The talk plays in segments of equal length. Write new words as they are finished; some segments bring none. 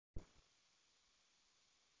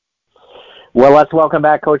Well, let's welcome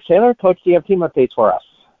back Coach Taylor. Coach, do you have team updates for us?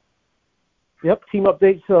 Yep, team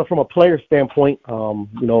updates from a player standpoint.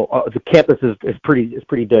 The campus is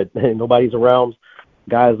pretty dead. Nobody's around.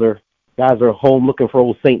 Guys are home looking for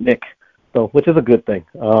old Saint Nick, so which is a good thing.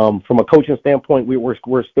 From a coaching standpoint,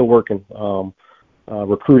 we're still working.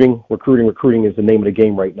 Recruiting is the name of the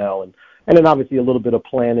game right now, and then obviously a little bit of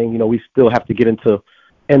planning. We still have to get into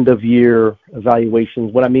end of year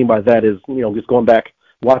evaluations. What I mean by that is just going back,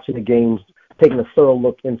 watching the games, taking a thorough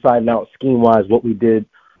look inside and out, scheme wise, what we did.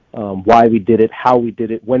 Why we did it, how we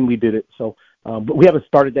did it, when we did it. So, but we haven't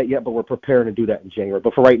started that yet, but we're preparing to do that in January.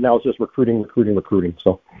 But for right now, it's just recruiting.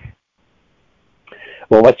 So,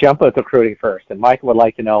 well, let's jump with recruiting first. And Michael would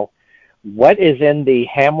like to know, what is in the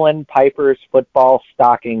Hamline Pipers football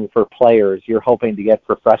stocking for players you're hoping to get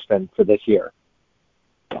for freshmen for this year?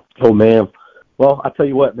 Oh, man. Well, I'll tell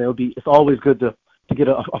you what, man, it's always good to get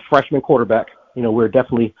a freshman quarterback. We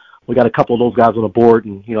got a couple of those guys on the board,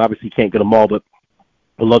 and, obviously you can't get them all, but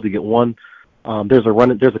I'd love to get one. There's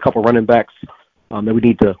a couple running backs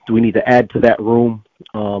that we need to add to that room.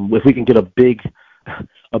 If we can get a big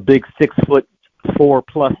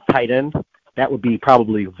 6'4" tight end, that would be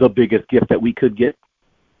probably the biggest gift that we could get.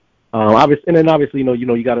 Obviously,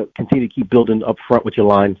 you got to continue to keep building up front with your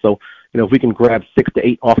line. So, if we can grab 6 to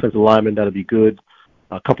 8 offensive linemen, that'd be good.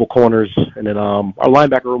 A couple corners, and then our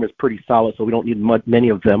linebacker room is pretty solid, so we don't need many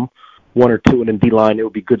of them. 1 or 2, and then D line, it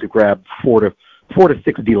would be good to grab 4 to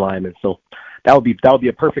 6 D linemen. So that would be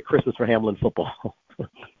a perfect Christmas for Hamline football.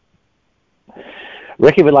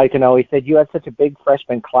 Ricky would like to know, he said you had such a big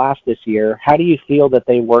freshman class this year. How do you feel that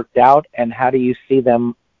they worked out, and how do you see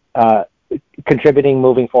them contributing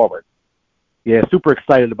moving forward? Yeah, super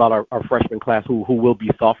excited about our freshman class who will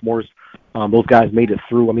be sophomores. Those guys made it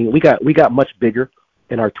through. I mean, we got much bigger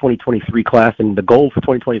in our 2023 class, and the goal for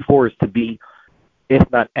 2024 is to be, if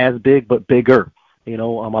not as big, but bigger. I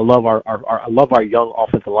love our young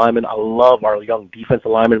offensive linemen. I love our young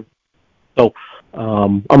defensive linemen. So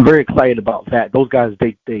I'm very excited about that. Those guys,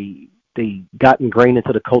 they got ingrained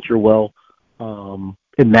into the culture well.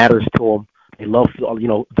 It matters to them. They love,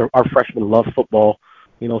 our freshmen love football.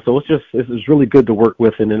 So it's really good to work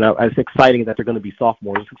with, and it's exciting that they're going to be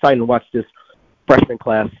sophomores. It's exciting to watch this freshman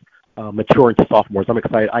class mature into sophomores. I'm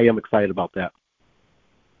excited. I am excited about that.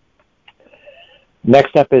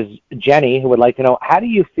 Next up is Jenny, who would like to know, how do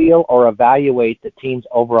you feel or evaluate the team's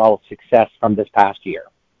overall success from this past year?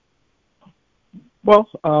 Well,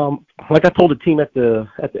 like I told the team at the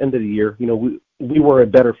end of the year, we were a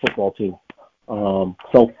better football team.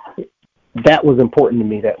 So that was important to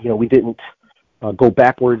me that, we didn't go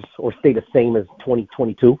backwards or stay the same as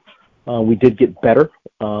 2022. We did get better.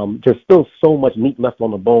 There's still so much meat left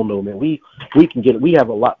on the bone, though, man. We have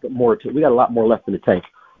a lot more we got a lot more left in the tank.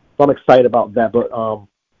 So I'm excited about that. But,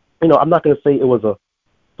 I'm not going to say it was a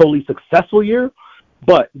totally successful year,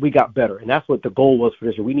 but we got better. And that's what the goal was for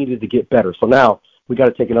this year. We needed to get better. So now we got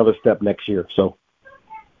to take another step next year. So.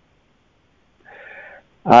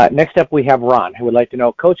 Next up, we have Ron, who would like to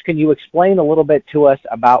know, Coach, can you explain a little bit to us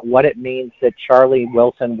about what it means that Charlie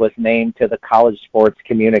Wilson was named to the College Sports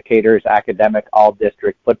Communicators Academic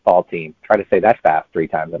All-District Football Team? Try to say that fast 3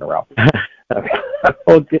 times in a row.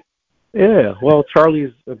 Okay. Yeah, well,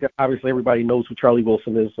 Charlie's, obviously everybody knows who Charlie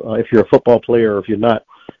Wilson is. If you're a football player or if you're not,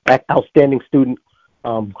 outstanding student,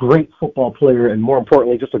 great football player, and more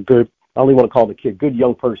importantly, just a good, I only want to call him a kid, good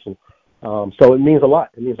young person. So it means a lot.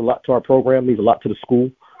 It means a lot to our program, it means a lot to the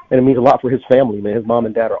school, and it means a lot for his family, man. His mom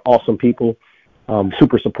and dad are awesome people,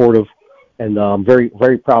 super supportive, and very,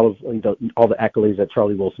 very proud of all the accolades that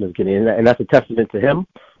Charlie Wilson is getting. And that's a testament to him.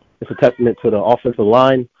 It's a testament to the offensive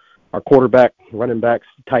line, our quarterback, running backs,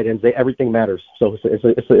 tight ends. Everything matters. So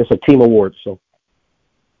it's a team award. So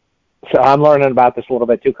I'm learning about this a little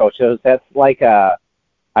bit too, Coach. So that's like a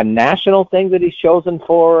national thing that he's chosen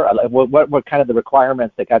for? What kind of the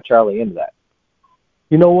requirements that got Charlie into that?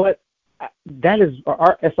 You know what? That is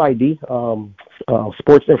our SID,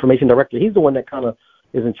 Sports Information Director. He's the one that kind of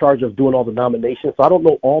is in charge of doing all the nominations. So I don't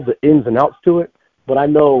know all the ins and outs to it, but I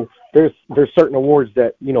know there's certain awards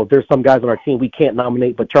that, there's some guys on our team we can't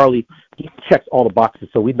nominate, but Charlie, he checks all the boxes.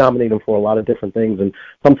 So we nominate him for a lot of different things. And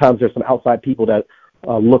sometimes there's some outside people that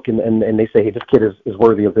look and they say, hey, this kid is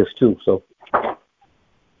worthy of this too. So.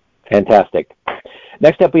 Fantastic.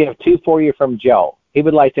 Next up, we have 2 for you from Joe. He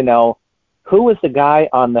would like to know, who is the guy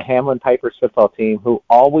on the Hamline Pipers football team who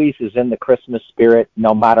always is in the Christmas spirit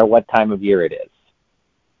no matter what time of year it is?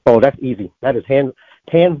 Oh, that's easy. That is hands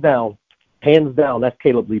down, that's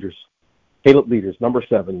Caleb Leaders. Caleb Leaders, number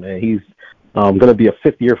 7, man. He's going to be a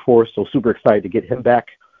 5th-year for us, so super excited to get him back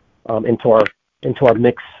into our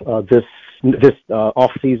mix this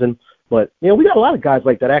off season. But, we got a lot of guys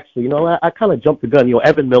like that, actually. I kind of jumped the gun.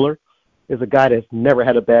 Evan Miller is a guy that's never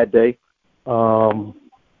had a bad day. I'd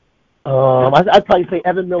probably say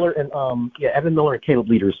Evan Miller and Caleb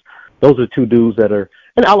Leaders. Those are two dudes that are,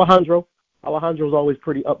 and Alejandro. Alejandro's always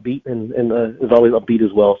pretty upbeat and is always upbeat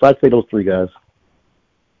as well. So I'd say those three guys.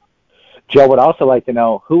 Joe would also like to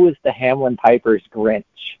know, who is the Hamline Pipers Grinch?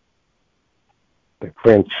 The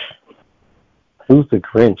Grinch. Who's the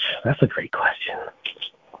Grinch? That's a great question.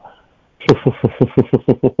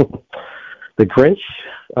 The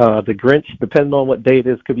Grinch, depending on what day it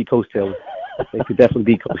is, could be Coach Taylor. It could definitely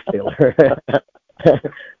be Coach Taylor,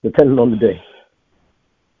 depending on the day.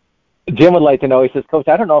 Jim would like to know, he says, Coach,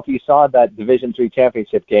 I don't know if you saw that Division III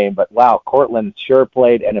championship game, but wow, Cortland sure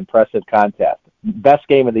played an impressive contest. Best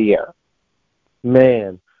game of the year.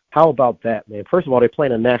 Man, how about that, man? First of all, they're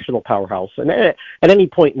playing a national powerhouse. And at any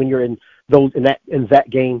point when you're in that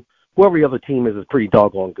game, whoever the other team is pretty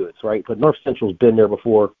doggone good, right? But North Central's been there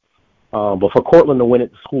before. But for Cortland to win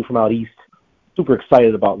it, the school from out east, super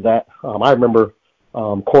excited about that. I remember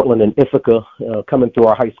Cortland and Ithaca coming through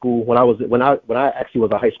our high school when I actually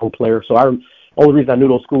was a high school player. So only reason I knew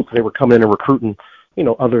those schools because they were coming in and recruiting,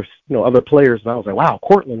 other players. And I was like, wow,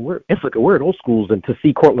 Cortland, Ithaca, where are those schools? And to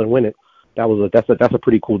see Cortland win it, that's a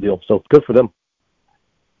pretty cool deal. So good for them.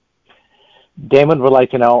 Damon would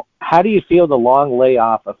like to know, how do you feel the long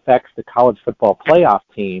layoff affects the college football playoff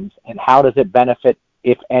teams, and how does it benefit,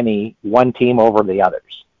 if any, one team over the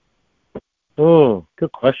others?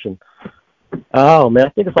 Good question. Oh man, I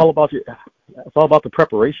think it's all about the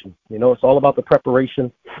preparation. It's all about the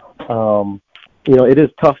preparation. It is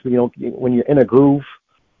tough, when you're in a groove,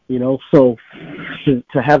 so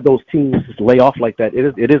to have those teams lay off like that, it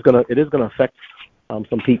is gonna affect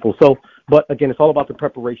some people. So, but again, it's all about the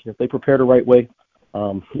preparation. If they prepare the right way,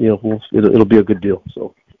 it'll be a good deal.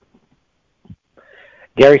 So.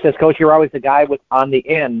 Gary says, Coach, you're always the guy on the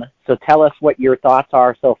in, so tell us what your thoughts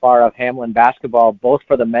are so far of Hamline basketball, both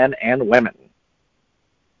for the men and women.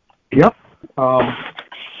 Yep.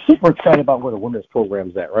 Super excited about where the women's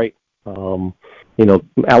program's at, right?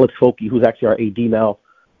 Alex Folke, who's actually our AD now,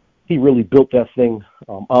 he really built that thing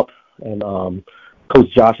up, and Coach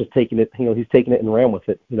Josh has taken it, he's taken it and ran with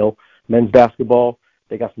it. Men's basketball,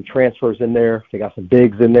 they got some transfers in there. They got some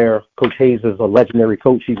bigs in there. Coach Hayes is a legendary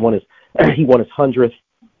coach. He won his 100th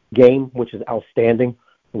game, which is outstanding.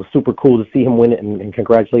 It was super cool to see him win it and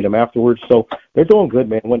congratulate him afterwards. So they're doing good,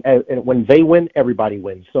 man. When they win, everybody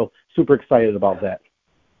wins. So super excited about that.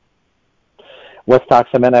 Let's talk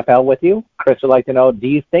some NFL with you. Chris would like to know, do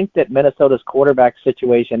you think that Minnesota's quarterback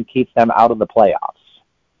situation keeps them out of the playoffs?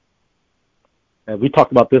 We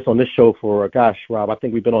talked about this on this show for, Rob, I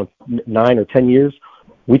think we've been on 9 or 10 years.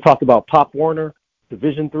 We talked about Pop Warner,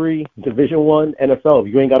 Division III, Division I, NFL.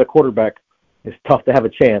 If you ain't got a quarterback, it's tough to have a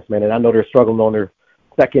chance, man. And I know they're struggling on their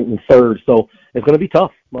second and third, so it's going to be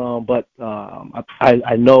tough. But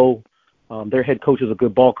I know their head coach is a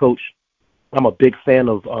good ball coach. I'm a big fan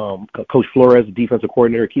of Coach Flores, the defensive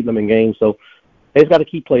coordinator, keeping them in games. So they just got to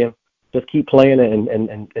keep playing. Just keep playing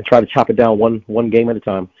and try to chop it down one game at a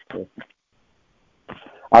time.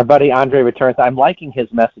 Our buddy Andre returns. I'm liking his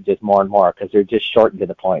messages more and more because they're just short and to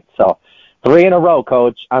the point. So 3 in a row,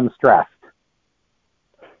 Coach. I'm stressed.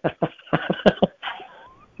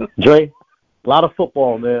 Dre, a lot of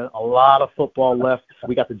football, man. A lot of football left.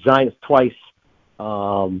 We got the Giants twice.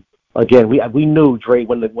 Again, we knew, Dre,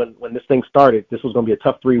 when this thing started, this was going to be a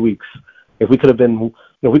tough 3 weeks. If we could have been,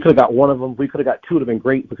 we could have got one of them. We could have got two. It would have been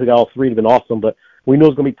great. We could have got all three. It would have been awesome. But we knew it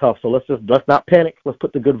was going to be tough. So let's not panic. Let's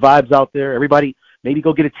put the good vibes out there. Everybody, maybe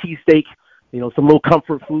go get a cheesesteak, some little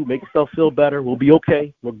comfort food. Make yourself feel better. We'll be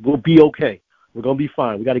okay. We'll be okay. We're going to be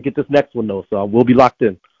fine. We got to get this next one, though. So we'll be locked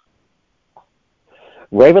in.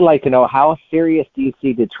 Ray would like to know, how serious do you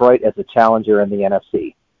see Detroit as a challenger in the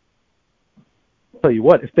NFC? I'll tell you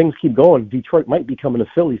what, if things keep going, Detroit might be coming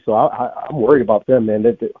to Philly. So I'm worried about them,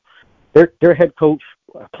 man. Their head coach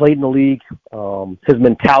played in the league. His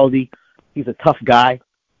mentality, he's a tough guy,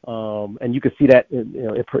 and you can see that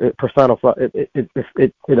it personifies.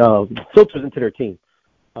 It filters into their team.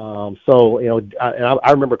 So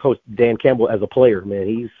I remember Coach Dan Campbell as a player.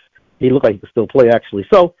 Man, he looked like he could still play actually.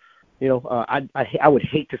 So I would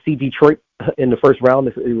hate to see Detroit in the first round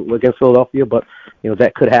against Philadelphia, but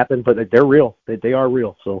that could happen. But they're real. They are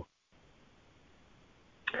real. So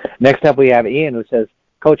next up we have Ian, who says,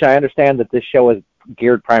 Coach, I understand that this show is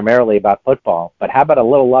geared primarily about football, but how about a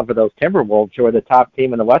little love for those Timberwolves, who are the top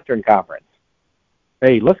team in the Western Conference?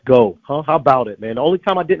 Hey, let's go. Huh? How about it, man? The only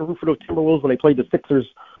time I didn't root for those Timberwolves when they played the Sixers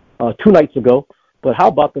 2 nights ago. But how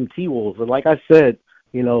about them T-Wolves? And like I said,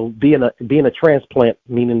 being a transplant,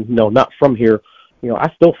 meaning not from here,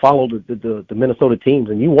 I still follow the Minnesota teams,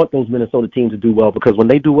 and you want those Minnesota teams to do well because when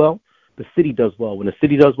they do well, the city does well. When the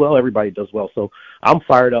city does well, everybody does well. So I'm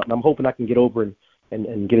fired up, and I'm hoping I can get over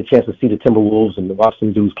and get a chance to see the Timberwolves and watch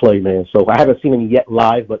some dudes play, man. So I haven't seen any yet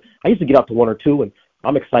live, but I used to get out to one or two, and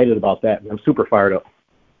I'm excited about that. I'm super fired up.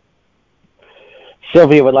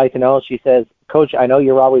 Sylvia would like to know, she says, Coach, I know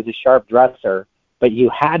you're always a sharp dresser, but you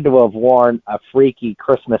had to have worn a freaky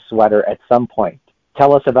Christmas sweater at some point.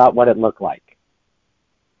 Tell us about what it looked like.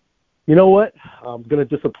 You know what? I'm gonna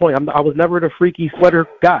disappoint. I was never the freaky sweater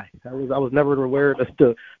guy. I was never to wear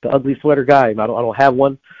the ugly sweater guy. I don't have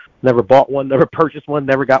one. Never bought one. Never purchased one.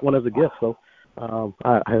 Never got one as a gift. So I'm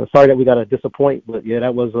sorry that we got to disappoint. But yeah,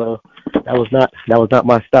 that was not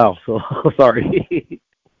my style. So sorry.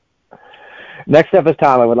 Next up is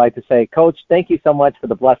Tom. I would like to say, Coach, thank you so much for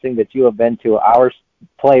the blessing that you have been to our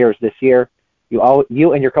players this year.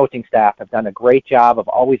 You and your coaching staff have done a great job of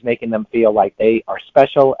always making them feel like they are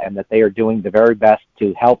special and that they are doing the very best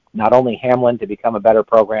to help not only Hamline to become a better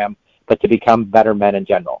program, but to become better men in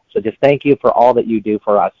general. So just thank you for all that you do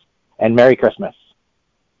for us, and Merry Christmas.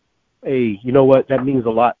 Hey, you know what? That means a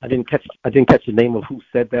lot. I didn't catch the name of who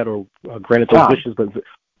said that or granted those wishes, but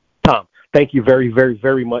Tom, thank you very, very,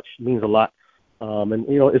 very much. It means a lot. And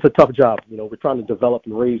it's a tough job. We're trying to develop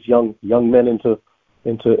and raise young men into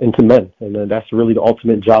men, and that's really the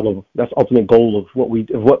ultimate goal of what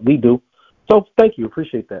we do. So thank you,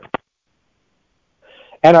 appreciate that.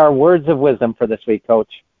 And our words of wisdom for this week,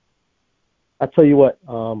 Coach. I tell you what,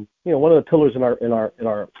 one of the pillars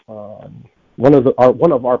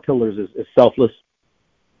one of our pillars is selfless,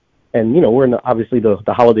 and we're in obviously the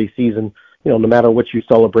holiday season. No matter what you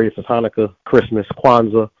celebrate, if it's Hanukkah, Christmas,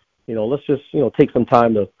 Kwanzaa, let's just take some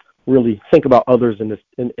time to really think about others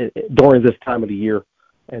during this time of the year.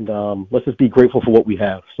 And let's just be grateful for what we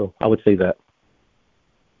have. So I would say that.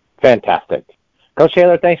 Fantastic. Coach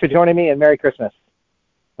Taylor, thanks for joining me, and Merry Christmas.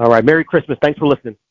 All right. Merry Christmas. Thanks for listening.